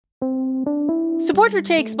Support for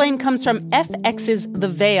Jay Explained comes from FX's The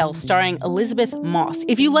Veil, starring Elizabeth Moss.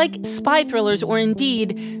 If you like spy thrillers or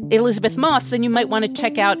indeed Elizabeth Moss, then you might want to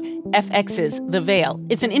check out FX's The Veil.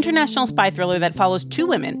 It's an international spy thriller that follows two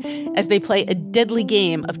women as they play a deadly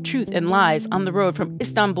game of truth and lies on the road from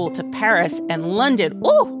Istanbul to Paris and London.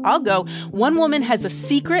 Oh, I'll go. One woman has a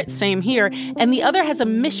secret, same here, and the other has a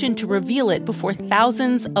mission to reveal it before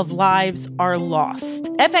thousands of lives are lost.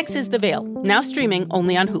 FX's The Veil, now streaming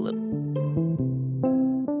only on Hulu.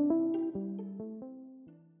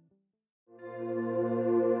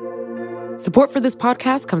 Support for this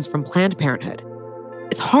podcast comes from Planned Parenthood.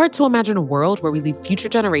 It's hard to imagine a world where we leave future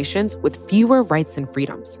generations with fewer rights and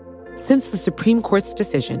freedoms. Since the Supreme Court's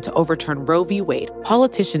decision to overturn Roe v. Wade,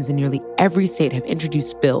 politicians in nearly every state have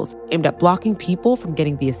introduced bills aimed at blocking people from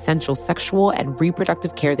getting the essential sexual and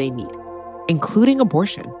reproductive care they need, including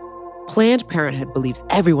abortion. Planned Parenthood believes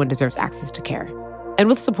everyone deserves access to care. And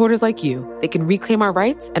with supporters like you, they can reclaim our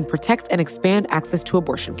rights and protect and expand access to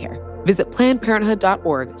abortion care. Visit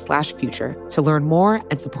PlannedParenthood.org/future to learn more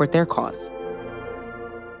and support their cause.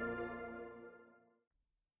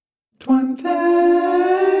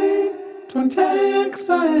 2020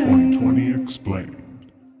 Explained. 2020 Explained.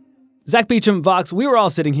 Zach Beecham, Vox, we were all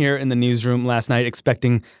sitting here in the newsroom last night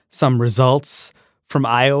expecting some results from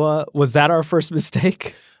Iowa. Was that our first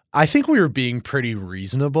mistake? I think we were being pretty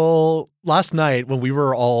reasonable. Last night, when we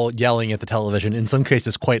were all yelling at the television, in some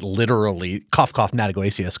cases quite literally, cough, cough,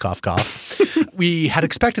 nataglacius, cough, cough, we had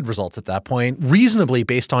expected results at that point, reasonably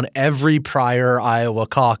based on every prior Iowa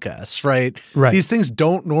caucus, right? These things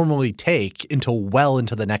don't normally take until well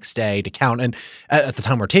into the next day to count. And at the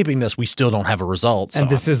time we're taping this, we still don't have a result. And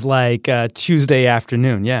this is like Tuesday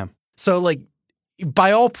afternoon, yeah. So, like,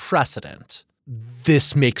 by all precedent,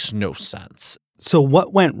 this makes no sense. So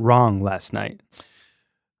what went wrong last night?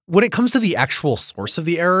 When it comes to the actual source of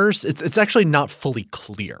the errors, it's actually not fully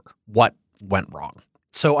clear what went wrong.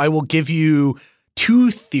 So I will give you two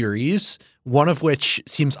theories, one of which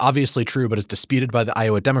seems obviously true but is disputed by the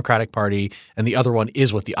Iowa Democratic Party, and the other one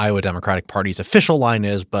is what the Iowa Democratic Party's official line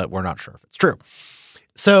is, but we're not sure if it's true.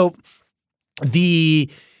 So the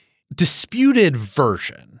disputed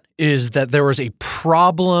version is that there was a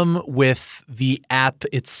problem with the app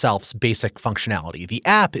itself's basic functionality. The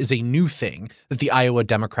app is a new thing that the Iowa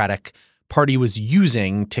Democratic Party was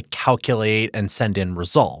using to calculate and send in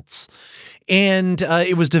results. And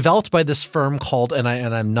it was developed by this firm called, and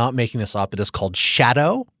I'm not making this up, it is called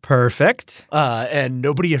Shadow. Perfect. And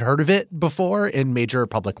nobody had heard of it before in major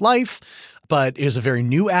public life, but it was a very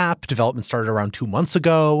new app. Development started around 2 months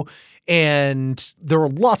ago. And there were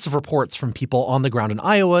lots of reports from people on the ground in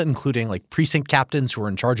Iowa, including like precinct captains who were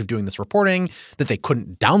in charge of doing this reporting, that they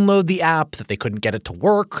couldn't download the app, that they couldn't get it to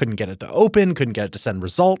work, couldn't get it to open, couldn't get it to send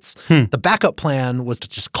results. The backup plan was to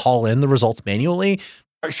just call in the results manually.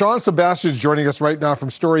 Sean Sebastian's joining us right now from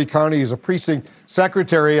Story County. He's a precinct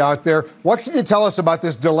secretary out there. What can you tell us about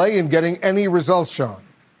this delay in getting any results, Sean?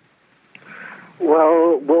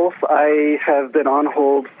 Well, Wolf, I have been on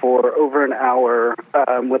hold for over an hour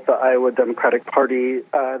with the Iowa Democratic Party.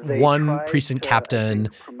 One precinct captain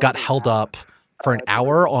got held up for an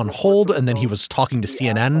hour on hold, and then he was talking to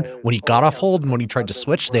CNN when he got off hold, and when he tried to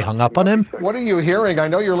switch, they hung up on him. What are you hearing? I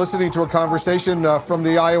know you're listening to a conversation from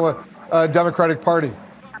the Iowa Democratic Party. Can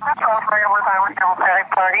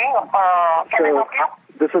I help you?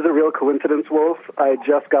 This is a real coincidence, Wolf. I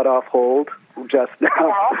just got off hold just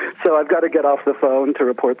now, so I've got to get off the phone to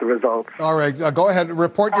report the results. All right, go ahead.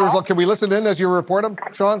 Report your results. Can we listen in as you report them,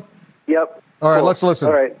 Sean? Yep. All right, let's listen.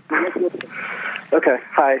 All right. Okay.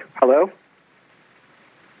 Hi. Hello?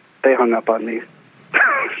 They hung up on me.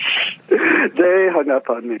 They hung up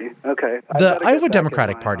on me. Okay. The Iowa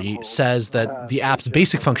Democratic Party says that the app's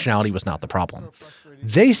basic functionality was not the problem.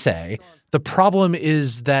 They say the problem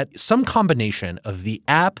is that some combination of the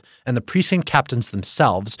app and the precinct captains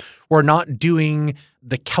themselves were not doing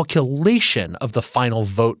the calculation of the final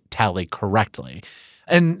vote tally correctly.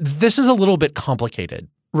 And this is a little bit complicated.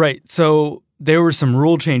 Right. So there were some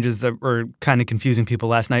rule changes that were kind of confusing people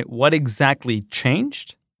last night. What exactly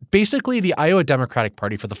changed? Basically, the Iowa Democratic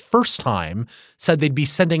Party, for the first time, said they'd be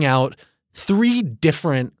sending out 3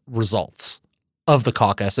 different results of the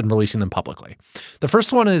caucus and releasing them publicly. The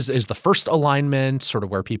first one is the first alignment, sort of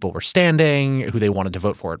where people were standing, who they wanted to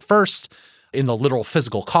vote for at first, in the literal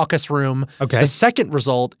physical caucus room. Okay. The second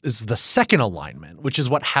result is the second alignment, which is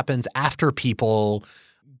what happens after people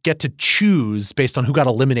get to choose based on who got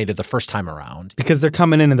eliminated the first time around. Because they're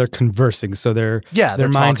coming in and they're conversing, so their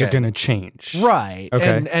minds are going to change. Right.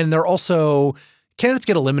 Okay. And they're also candidates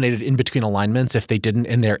get eliminated in between alignments if they didn't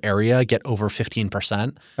in their area get over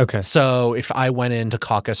 15%. Okay. So if I went into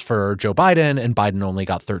caucus for Joe Biden and Biden only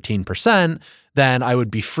got 13%, then I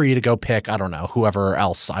would be free to go pick, I don't know, whoever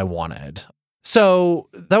else I wanted. So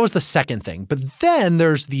that was the second thing. But then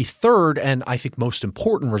there's the third and I think most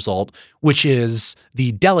important result, which is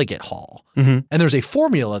the delegate haul. And there's a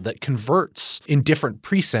formula that converts in different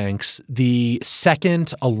precincts the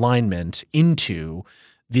second alignment into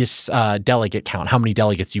this delegate count, how many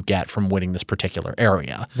delegates you get from winning this particular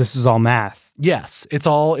area. This is all math. Yes, it's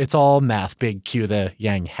all math. Big cue the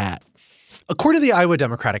Yang hat. According to the Iowa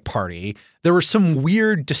Democratic Party, there were some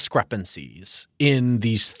weird discrepancies in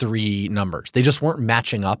these three numbers. They just weren't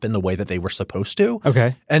matching up in the way that they were supposed to.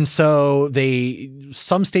 Okay. And so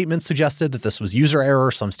some statements suggested that this was user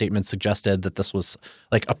error. Some statements suggested that this was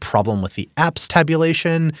like a problem with the app's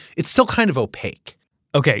tabulation. It's still kind of opaque.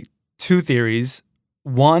 Okay, two theories.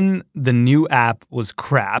 One, the new app was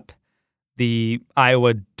crap. The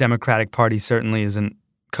Iowa Democratic Party certainly isn't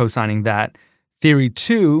co-signing that. Theory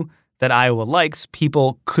two, that Iowa likes,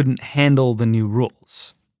 people couldn't handle the new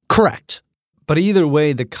rules. Correct. But either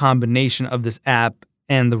way, the combination of this app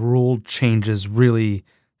and the rule changes really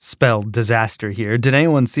spelled disaster here. Did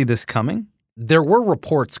anyone see this coming? There were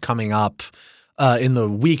reports coming up in the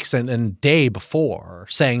weeks and day before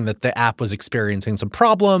saying that the app was experiencing some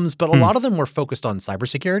problems, but a lot of them were focused on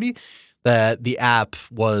cybersecurity, that the app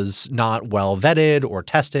was not well vetted or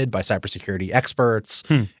tested by cybersecurity experts,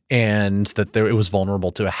 and that it was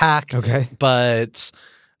vulnerable to a hack. Okay. But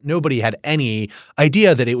nobody had any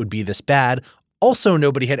idea that it would be this bad. Also,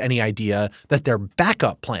 nobody had any idea that their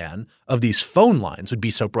backup plan of these phone lines would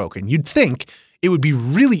be so broken. You'd think it would be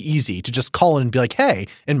really easy to just call in and be like, hey,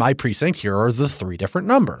 in my precinct, here are the three different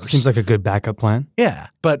numbers. Seems like a good backup plan. Yeah.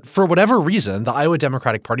 But for whatever reason, the Iowa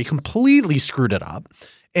Democratic Party completely screwed it up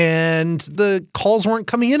and the calls weren't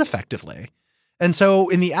coming in effectively. And so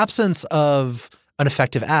in the absence of an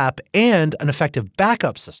effective app and an effective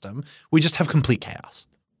backup system, we just have complete chaos.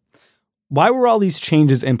 Why were all these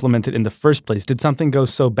changes implemented in the first place? Did something go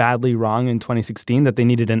so badly wrong in 2016 that they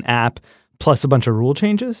needed an app plus a bunch of rule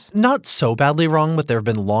changes? Not so badly wrong, but there have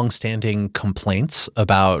been longstanding complaints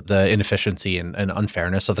about the inefficiency and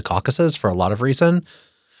unfairness of the caucuses for a lot of reason.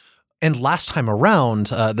 And last time around,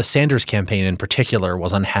 the Sanders campaign in particular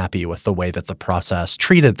was unhappy with the way that the process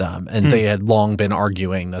treated them. And they had long been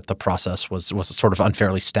arguing that the process was sort of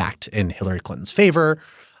unfairly stacked in Hillary Clinton's favor.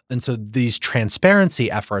 And so these transparency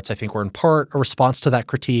efforts, I think, were in part a response to that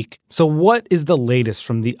critique. So what is the latest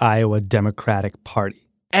from the Iowa Democratic Party?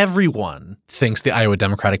 Everyone thinks the Iowa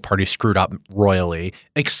Democratic Party screwed up royally,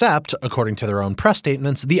 except, according to their own press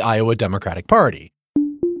statements, the Iowa Democratic Party.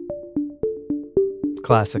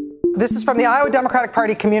 Classic. This is from the Iowa Democratic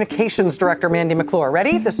Party Communications Director, Mandy McClure.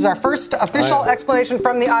 Ready? This is our first official explanation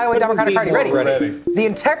from the Iowa Democratic Party. Ready? The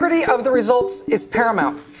integrity of the results is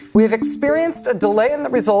paramount. We have experienced a delay in the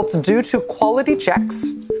results due to quality checks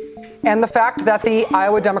and the fact that the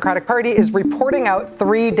Iowa Democratic Party is reporting out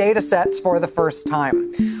 3 data sets for the first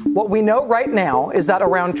time. What we know right now is that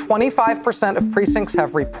around 25% of precincts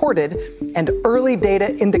have reported, and early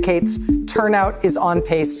data indicates turnout is on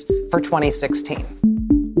pace for 2016.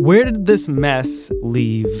 Where did this mess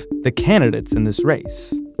leave the candidates in this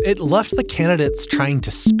race? It left the candidates trying to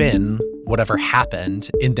spin whatever happened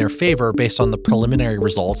in their favor based on the preliminary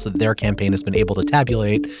results that their campaign has been able to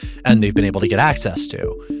tabulate and they've been able to get access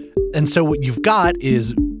to. And so what you've got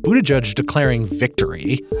is Buttigieg declaring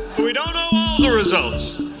victory. We don't know all the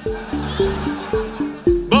results,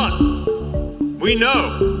 but we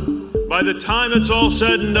know by the time it's all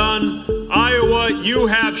said and done, Iowa, you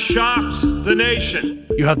have shocked the nation.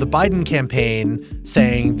 You have the Biden campaign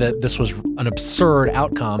saying that this was an absurd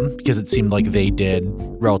outcome because it seemed like they did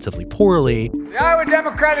relatively poorly. The Iowa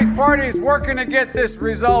Democratic Party is working to get this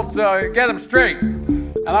result, get them straight.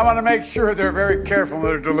 And I want to make sure they're very careful in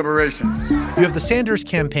their deliberations. You have the Sanders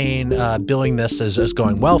campaign billing this as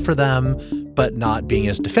going well for them, but not being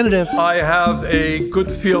as definitive. I have a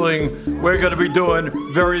good feeling we're going to be doing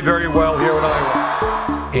very, very well here in Iowa.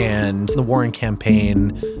 And the Warren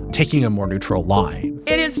campaign taking a more neutral line.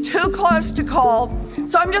 It is too close to call,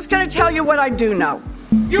 so I'm just going to tell you what I do know.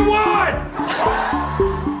 You won!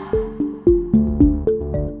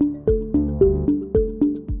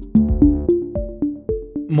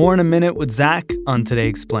 More in a minute with Zach on Today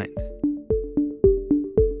Explained.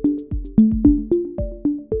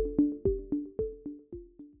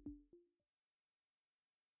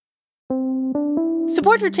 Support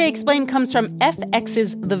Support for Jay Explained comes from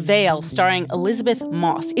FX's The Veil, starring Elizabeth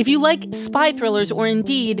Moss. If you like spy thrillers or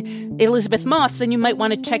indeed Elizabeth Moss, then you might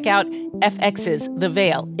want to check out FX's The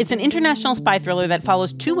Veil. It's an international spy thriller that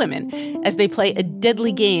follows two women as they play a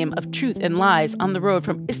deadly game of truth and lies on the road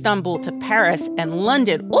from Istanbul to Paris and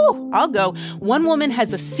London. Oh, I'll go. One woman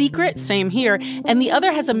has a secret, same here, and the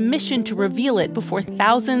other has a mission to reveal it before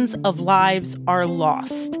thousands of lives are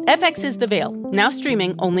lost. FX's The Veil, now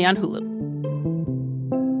streaming only on Hulu.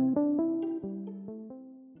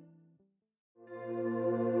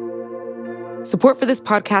 Support for this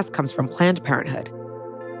podcast comes from Planned Parenthood.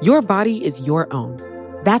 Your body is your own.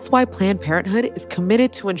 That's why Planned Parenthood is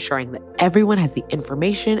committed to ensuring that everyone has the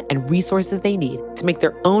information and resources they need to make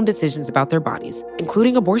their own decisions about their bodies,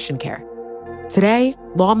 including abortion care. Today,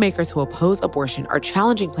 lawmakers who oppose abortion are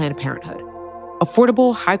challenging Planned Parenthood.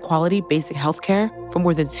 Affordable, high-quality basic health care for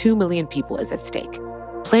more than 2 million people is at stake.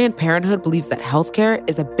 Planned Parenthood believes that health care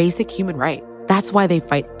is a basic human right. That's why they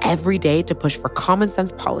fight every day to push for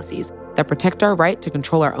common-sense policies that protect our right to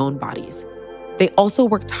control our own bodies. They also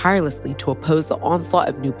work tirelessly to oppose the onslaught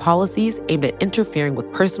of new policies aimed at interfering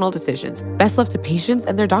with personal decisions best left to patients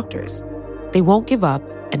and their doctors. They won't give up,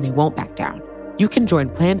 and they won't back down. You can join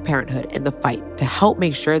Planned Parenthood in the fight to help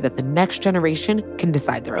make sure that the next generation can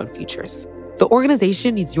decide their own futures. The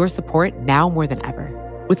organization needs your support now more than ever.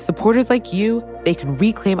 With supporters like you, they can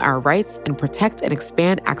reclaim our rights and protect and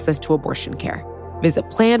expand access to abortion care. Visit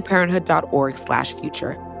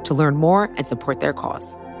PlannedParenthood.org/future to learn more and support their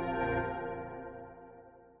cause.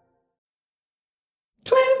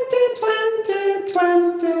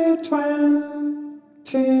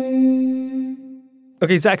 2020.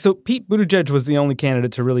 Okay, Zach, so Pete Buttigieg was the only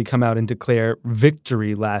candidate to really come out and declare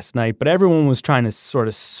victory last night, but everyone was trying to sort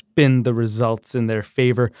of spin the results in their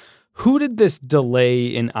favor. Who did this delay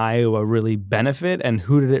in Iowa really benefit, and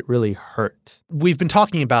who did it really hurt? We've been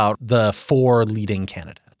talking about the four leading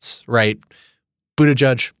candidates, right?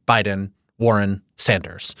 Buttigieg, Biden, Warren,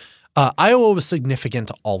 Sanders. Iowa was significant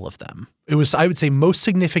to all of them. It was, I would say, most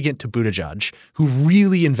significant to Buttigieg, who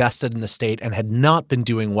really invested in the state and had not been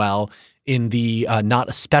doing well in the not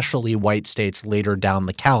especially white states later down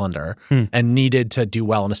the calendar and needed to do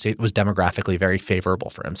well in a state that was demographically very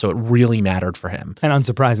favorable for him. So it really mattered for him. And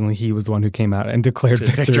unsurprisingly, he was the one who came out and declared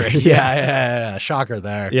victory. Yeah. Shocker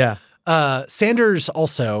there. Yeah. Sanders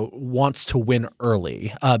also wants to win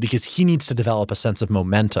early because he needs to develop a sense of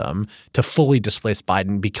momentum to fully displace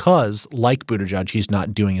Biden because, like Buttigieg, he's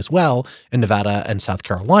not doing as well in Nevada and South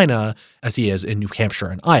Carolina as he is in New Hampshire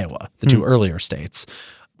and Iowa, the two earlier states.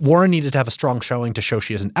 Warren needed to have a strong showing to show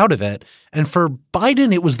she isn't out of it. And for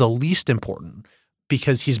Biden, it was the least important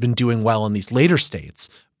because he's been doing well in these later states.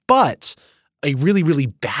 But a really, really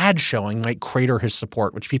bad showing might crater his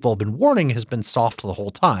support, which people have been warning has been soft the whole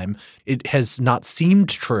time. It has not seemed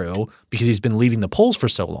true because he's been leading the polls for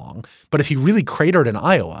so long. But if he really cratered in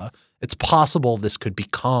Iowa, it's possible this could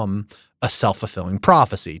become a self-fulfilling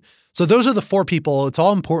prophecy. So those are the four people. It's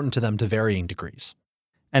all important to them to varying degrees.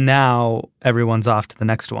 And now everyone's off to the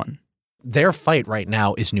next one. Their fight right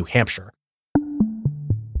now is New Hampshire.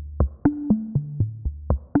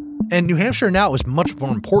 And New Hampshire now is much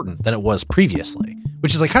more important than it was previously,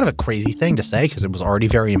 which is like kind of a crazy thing to say because it was already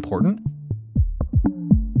very important.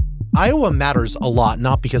 Iowa matters a lot,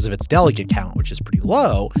 not because of its delegate count, which is pretty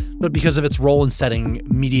low, but because of its role in setting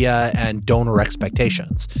media and donor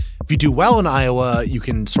expectations. If you do well in Iowa, you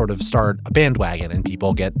can sort of start a bandwagon and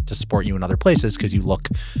people get to support you in other places because you look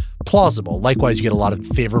plausible. Likewise, you get a lot of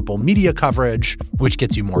favorable media coverage, which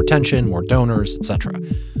gets you more attention, more donors, etc.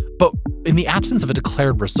 But in the absence of a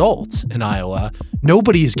declared result in Iowa,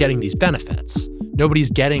 nobody's getting these benefits.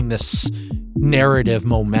 Nobody's getting this narrative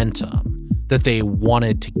momentum that they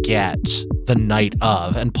wanted to get the night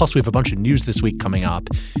of. And plus, we have a bunch of news this week coming up,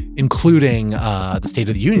 including the State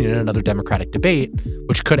of the Union and another Democratic debate,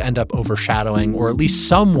 which could end up overshadowing or at least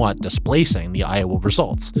somewhat displacing the Iowa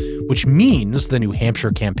results, which means the New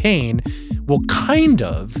Hampshire campaign will kind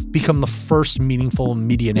of become the first meaningful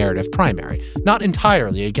media narrative primary. Not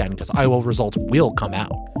entirely, again, because Iowa results will come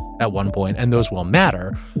out at one point, and those will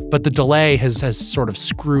matter. But the delay has sort of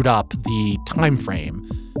screwed up the time frame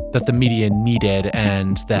that the media needed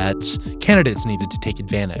and that candidates needed to take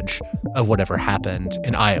advantage of whatever happened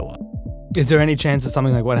in Iowa. Is there any chance that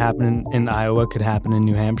something like what happened in Iowa could happen in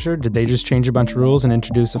New Hampshire? Did they just change a bunch of rules and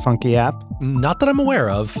introduce a funky app? Not that I'm aware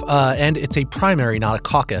of. And it's a primary, not a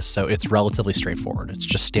caucus, so it's relatively straightforward. It's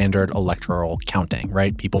just standard electoral counting,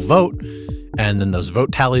 right? People vote, and then those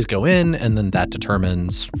vote tallies go in, and then that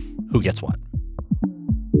determines who gets what.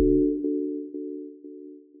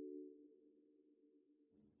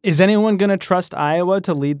 Is anyone going to trust Iowa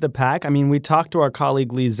to lead the pack? I mean, we talked to our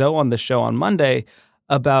colleague Lee Zoe on the show on Monday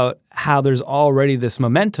about how there's already this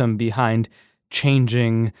momentum behind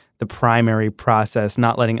changing the primary process,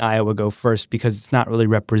 not letting Iowa go first because it's not really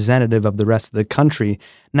representative of the rest of the country.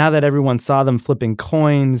 Now that everyone saw them flipping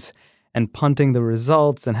coins and punting the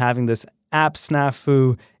results and having this app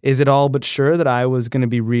snafu, is it all but sure that Iowa's going to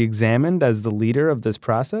be re-examined as the leader of this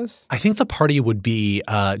process? I think the party would be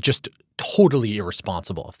just totally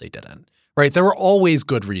irresponsible if they didn't. Right? There were always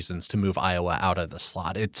good reasons to move Iowa out of the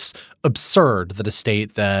slot. It's absurd that a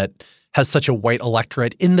state that has such a white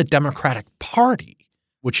electorate in the Democratic Party,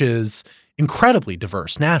 which is incredibly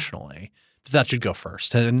diverse nationally, that should go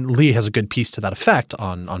first. And Lee has a good piece to that effect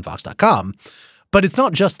on Vox.com. But it's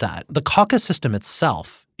not just that. The caucus system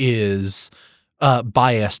itself is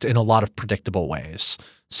biased in a lot of predictable ways.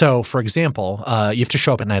 So, for example, you have to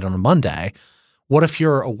show up at night on a Monday. What if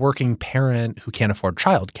you're a working parent who can't afford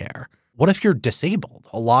childcare? What if you're disabled?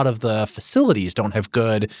 A lot of the facilities don't have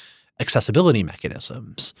good accessibility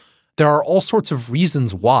mechanisms. There are all sorts of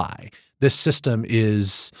reasons why this system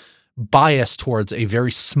is biased towards a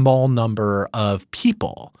very small number of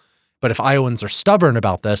people. But if Iowans are stubborn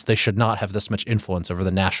about this, they should not have this much influence over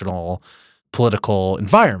the national political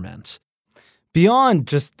environment. Beyond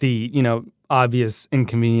just the, obvious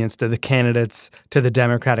inconvenience to the candidates, to the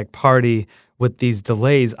Democratic Party with these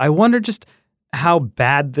delays, I wonder just how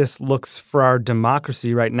bad this looks for our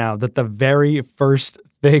democracy right now, that the very first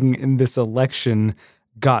thing in this election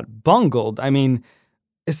got bungled. I mean,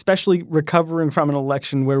 especially recovering from an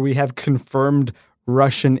election where we have confirmed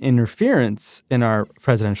Russian interference in our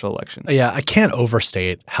presidential election. Yeah, I can't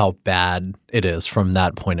overstate how bad it is from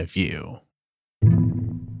that point of view.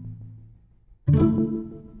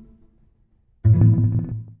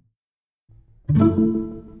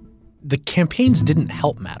 The campaigns didn't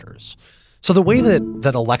help matters. So the way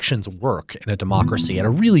that elections work in a democracy at a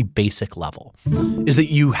really basic level is that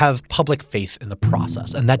you have public faith in the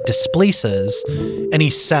process, and that displaces any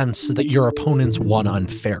sense that your opponents won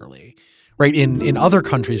unfairly. Right? In other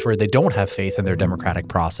countries where they don't have faith in their democratic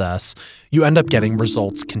process, you end up getting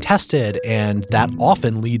results contested, and that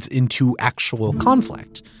often leads into actual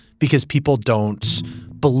conflict because people don't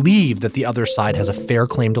believe that the other side has a fair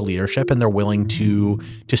claim to leadership, and they're willing to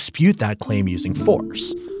dispute that claim using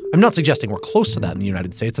force. I'm not suggesting we're close to that in the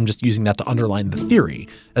United States. I'm just using that to underline the theory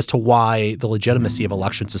as to why the legitimacy of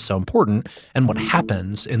elections is so important and what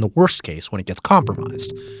happens in the worst case when it gets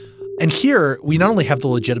compromised. And here, we not only have the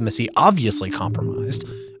legitimacy obviously compromised,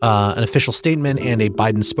 an official statement and a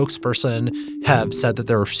Biden spokesperson have said that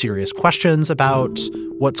there are serious questions about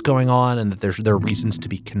what's going on and that there are reasons to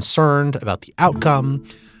be concerned about the outcome.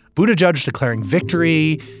 Buttigieg declaring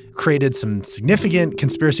victory created some significant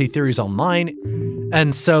conspiracy theories online.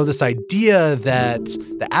 And so this idea that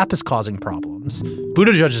the app is causing problems,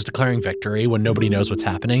 Buttigieg is declaring victory when nobody knows what's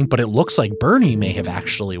happening, but it looks like Bernie may have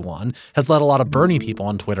actually won, has led a lot of Bernie people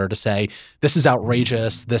on Twitter to say, this is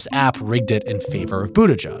outrageous, this app rigged it in favor of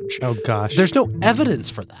Buttigieg. Oh, gosh. There's no evidence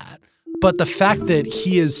for that. But the fact that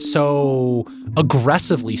he is so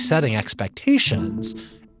aggressively setting expectations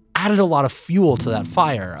added a lot of fuel to that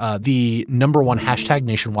fire. The number one hashtag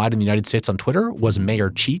nationwide in the United States on Twitter was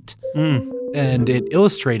Mayor Cheat. And it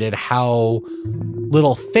illustrated how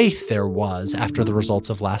little faith there was after the results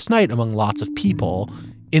of last night among lots of people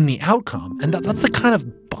in the outcome. And that's the kind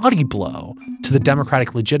of body blow to the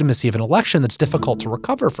democratic legitimacy of an election that's difficult to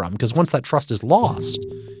recover from, because once that trust is lost,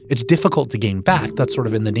 it's difficult to gain back. That's sort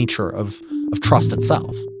of in the nature of trust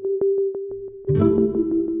itself.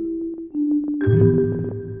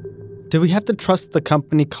 Do we have to trust the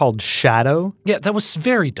company called Shadow? Yeah, that was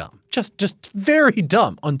very dumb. Just very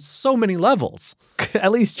dumb on so many levels.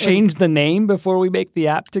 At least change the name before we make the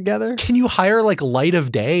app together? Can you hire like Light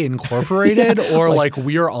of Day Incorporated or like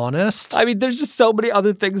We're Honest? I mean, there's just so many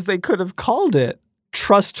other things they could have called it.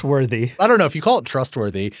 Trustworthy. I don't know if you call it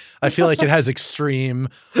trustworthy. I feel like it has extreme,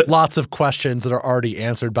 lots of questions that are already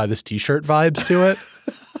answered by this T-shirt vibes to it.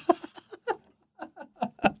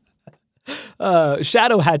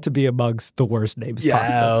 Shadow had to be amongst the worst names possible.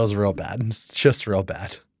 Yeah, it was real bad. It's just real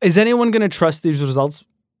bad. Is anyone going to trust these results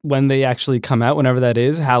when they actually come out, whenever that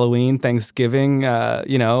is? Halloween, Thanksgiving,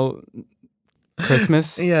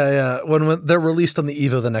 Christmas? Yeah. When they're released on the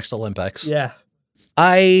eve of the next Olympics. Yeah.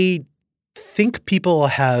 I think people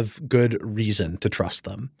have good reason to trust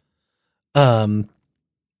them.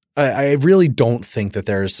 I really don't think that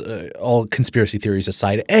there's, all conspiracy theories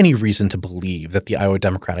aside, any reason to believe that the Iowa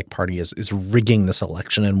Democratic Party is rigging this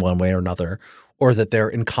election in one way or another, or that their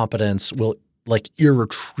incompetence will like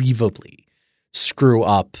irretrievably screw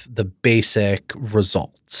up the basic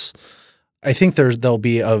results. I think there'll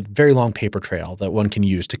be a very long paper trail that one can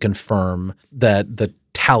use to confirm that the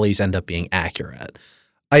tallies end up being accurate.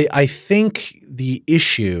 I think the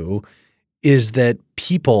issue is that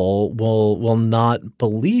people will not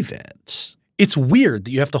believe it. It's weird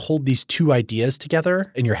that you have to hold these two ideas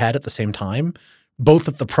together in your head at the same time, both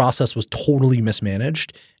that the process was totally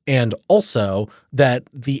mismanaged and also that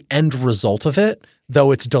the end result of it,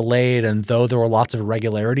 though it's delayed and though there were lots of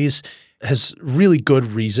irregularities, has really good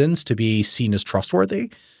reasons to be seen as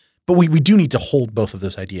trustworthy. But we do need to hold both of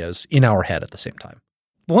those ideas in our head at the same time.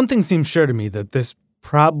 One thing seems sure to me, that this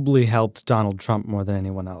probably helped Donald Trump more than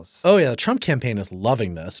anyone else. Oh, yeah. The Trump campaign is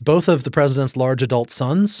loving this. Both of the president's large adult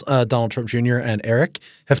sons, Donald Trump Jr. and Eric,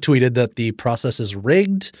 have tweeted that the process is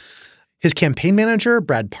rigged. His campaign manager,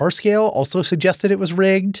 Brad Parscale, also suggested it was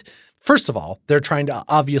rigged. First of all, they're trying to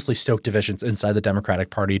obviously stoke divisions inside the Democratic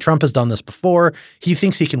Party. Trump has done this before. He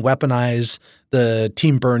thinks he can weaponize the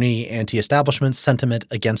Team Bernie anti-establishment sentiment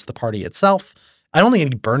against the party itself. I don't think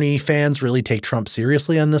any Bernie fans really take Trump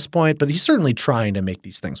seriously on this point, but he's certainly trying to make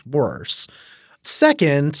these things worse.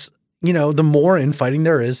 Second, the more infighting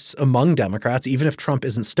there is among Democrats, even if Trump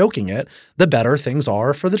isn't stoking it, the better things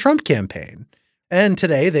are for the Trump campaign. And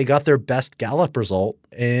today they got their best Gallup result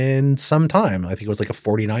in some time. I think it was like a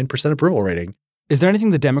 49% approval rating. Is there anything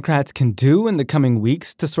the Democrats can do in the coming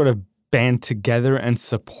weeks to sort of band together and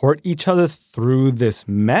support each other through this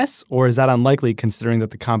mess? Or is that unlikely considering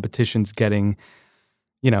that the competition's getting,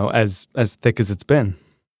 as thick as it's been?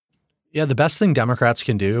 Yeah, the best thing Democrats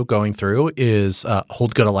can do going through is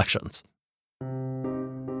hold good elections.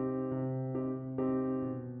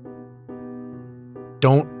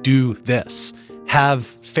 Don't do this. Have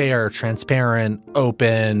fair, transparent,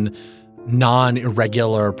 open,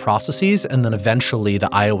 non-irregular processes, and then eventually the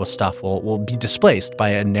Iowa stuff will be displaced by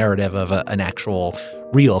a narrative of an actual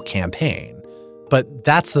real campaign. But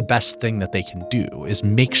that's the best thing that they can do, is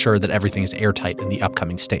make sure that everything is airtight in the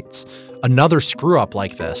upcoming states. Another screw-up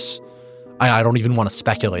like this, I don't even want to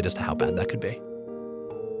speculate as to how bad that could be.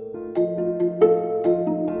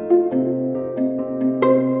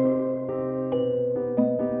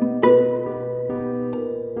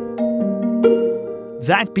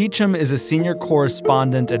 Zach Beecham is a senior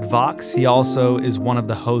correspondent at Vox. He also is one of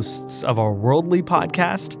the hosts of our Worldly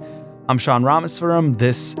podcast. I'm Sean Rameswaram.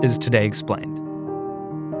 This is Today Explained.